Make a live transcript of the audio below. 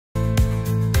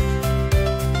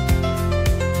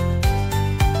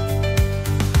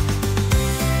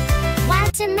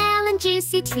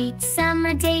tasty treat.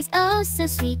 Summer days, oh so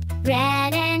sweet.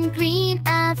 Red and green,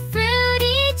 a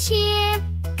fruity cheer.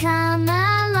 Come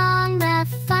along, the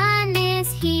fun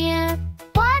is here.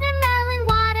 Watermelon,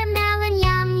 watermelon,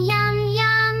 yum, yum,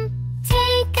 yum.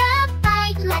 Take a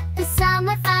bite, let the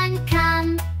summer fun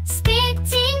come.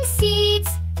 Spitting seeds,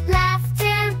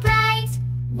 laughter bright.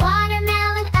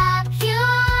 Watermelon, a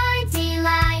pure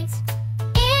delight.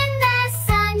 In the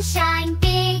sunshine,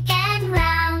 big and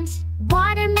round.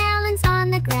 Watermelons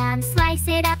on the ground, slice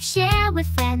it up, share with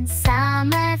friends.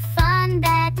 Summer fun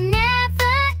that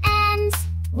never ends.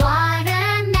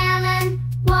 Watermelon,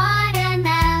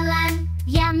 watermelon,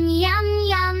 yum, yum,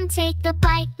 yum. Take a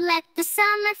bite, let the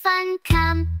summer fun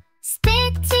come.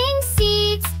 Spitting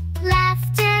seeds,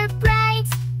 laughter bright.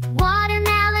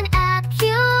 Watermelon, a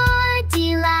pure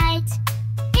delight.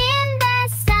 In the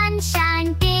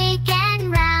sunshine, big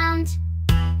and round.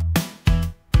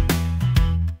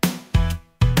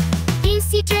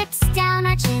 Juicy drips down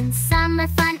our chins. Summer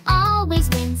fun always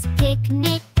wins.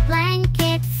 Picnic,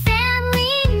 blanket,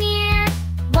 family near.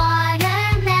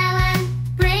 Watermelon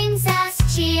brings us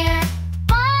cheer.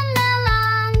 All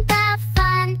along the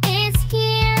fun is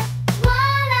here.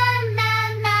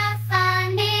 Watermelon, the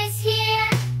fun is here.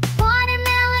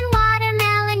 Watermelon,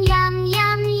 watermelon, yum,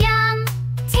 yum, yum.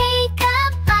 Take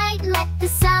a bite, let the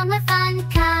summer fun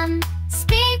come.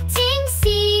 Spitting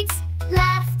seeds,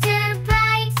 laughter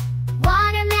bright.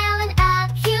 Watermelon, a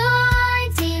pure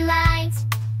delight.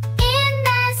 In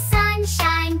the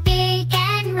sunshine, big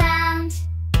and round.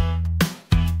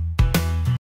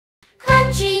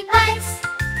 Crunchy bites,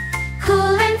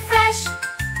 cool and fresh.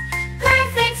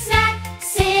 Perfect snack,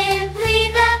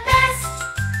 simply the best.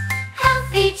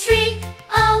 Healthy treat,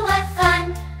 oh what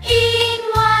fun. Eating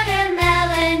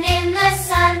watermelon in the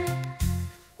sun.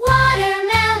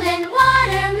 Watermelon,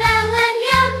 watermelon,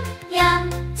 yum, yum.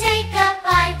 Take a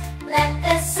bite, let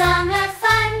the summer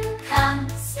fun come.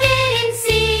 Spitting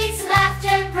seeds,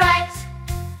 laughter bright.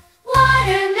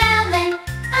 Watermelon,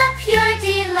 a pure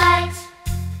delight.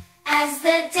 As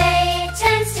the day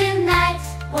turns to night,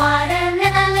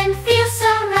 watermelon feels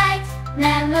so right.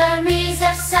 Memories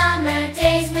of summer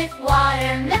days with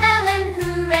watermelon.